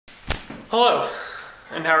Hello,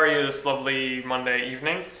 and how are you this lovely Monday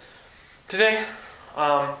evening? Today,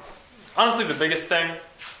 honestly the biggest thing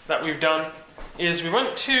that we've done is we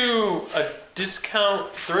went to a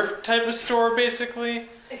discount thrift type of store basically.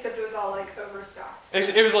 Except it was all like overstocked.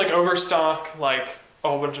 It was like overstock, like a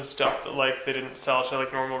whole bunch of stuff that like they didn't sell to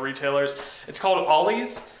like normal retailers. It's called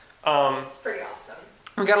Ollie's. It's pretty awesome.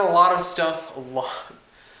 We got a lot of stuff,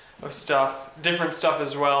 different stuff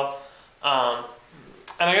as well.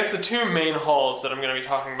 And I guess the two main hauls that I'm going to be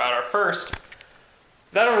talking about are first,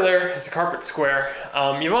 that over there is a carpet square.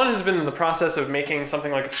 Yvonne has been in the process of making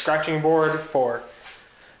something like a scratching board for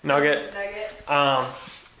Nugget.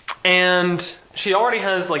 And she already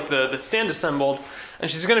has like the stand assembled,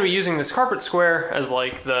 and she's going to be using this carpet square as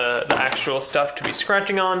like the actual stuff to be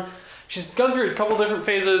scratching on. She's gone through a couple different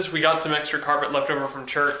phases. We got some extra carpet left over from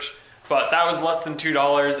church, but that was less than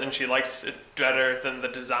 $2, and she likes it better than the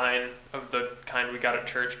design of the kind we got at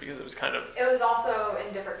church because it was kind of... It was also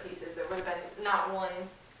in different pieces. It would have been not one...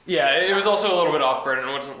 Yeah, it was also a little bit awkward, and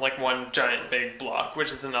it wasn't like one giant big block,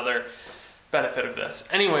 which is another benefit of this.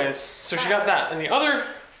 Anyways, so she got that. And the other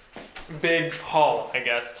big haul, I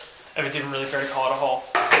guess, if it's even really fair to call it a haul,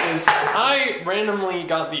 is I randomly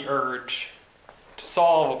got the urge to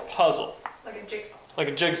solve a puzzle. Like a jigsaw. Like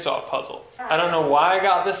a jigsaw puzzle. I don't know why I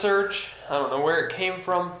got this urge. I don't know where it came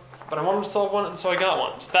from, but I wanted to solve one, and so I got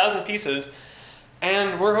one. It's 1,000 pieces,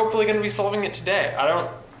 and we're hopefully going to be solving it today. I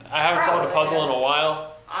haven't solved a puzzle in a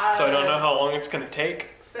while, so I don't know how long it's going to take.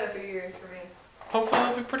 It's been a few years for me. Hopefully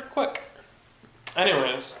it'll be pretty quick.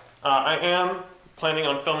 Anyways, I am planning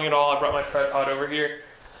on filming it all. I brought my tripod over here,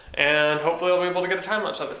 and hopefully I'll be able to get a time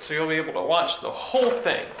lapse of it, so you'll be able to watch the whole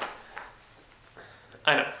thing.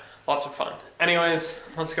 I know. Lots of fun. Anyways,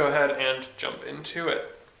 let's go ahead and jump into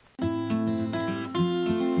it.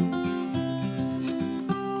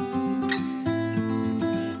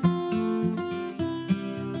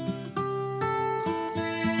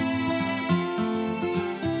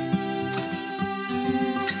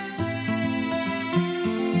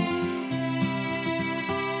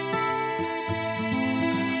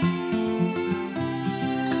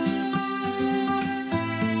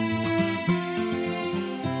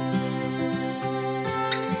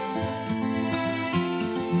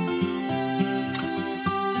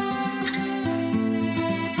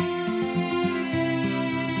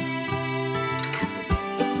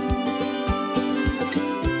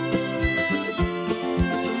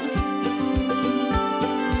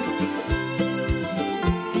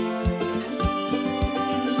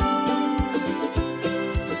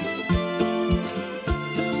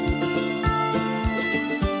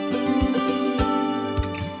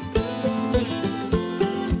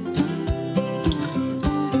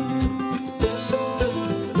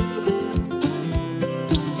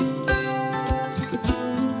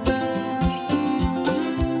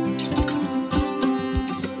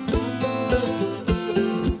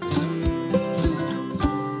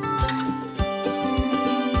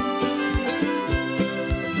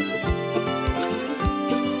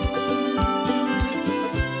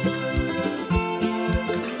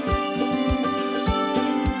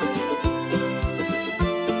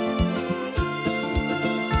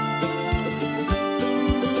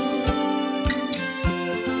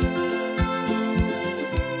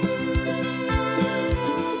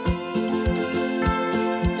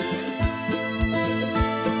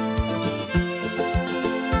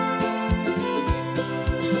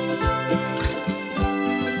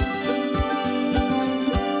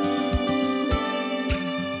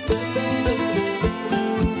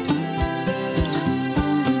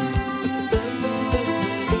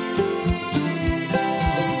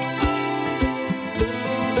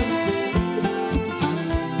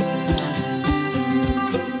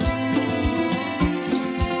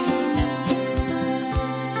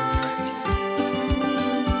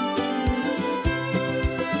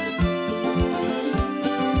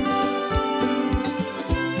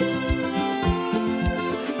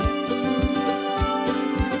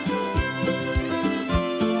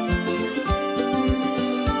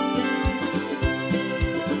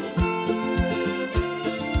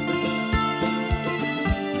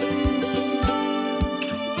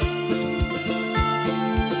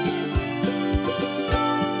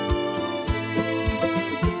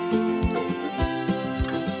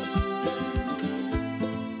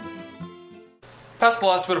 Past the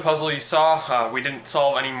last bit of puzzle you saw, we didn't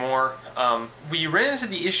solve any more. We ran into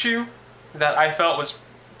the issue that I felt was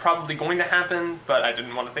probably going to happen, but I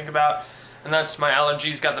didn't want to think about, and that's my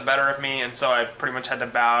allergies got the better of me, and so I pretty much had to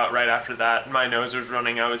bow out right after that. My nose was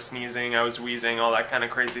running, I was sneezing, I was wheezing, all that kind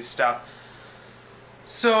of crazy stuff.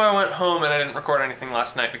 So I went home and I didn't record anything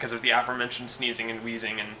last night because of the aforementioned sneezing and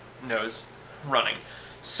wheezing and nose running.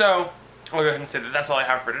 So I'll go ahead and say that that's all I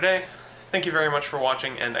have for today. Thank you very much for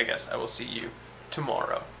watching, and I guess I will see you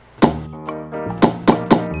tomorrow.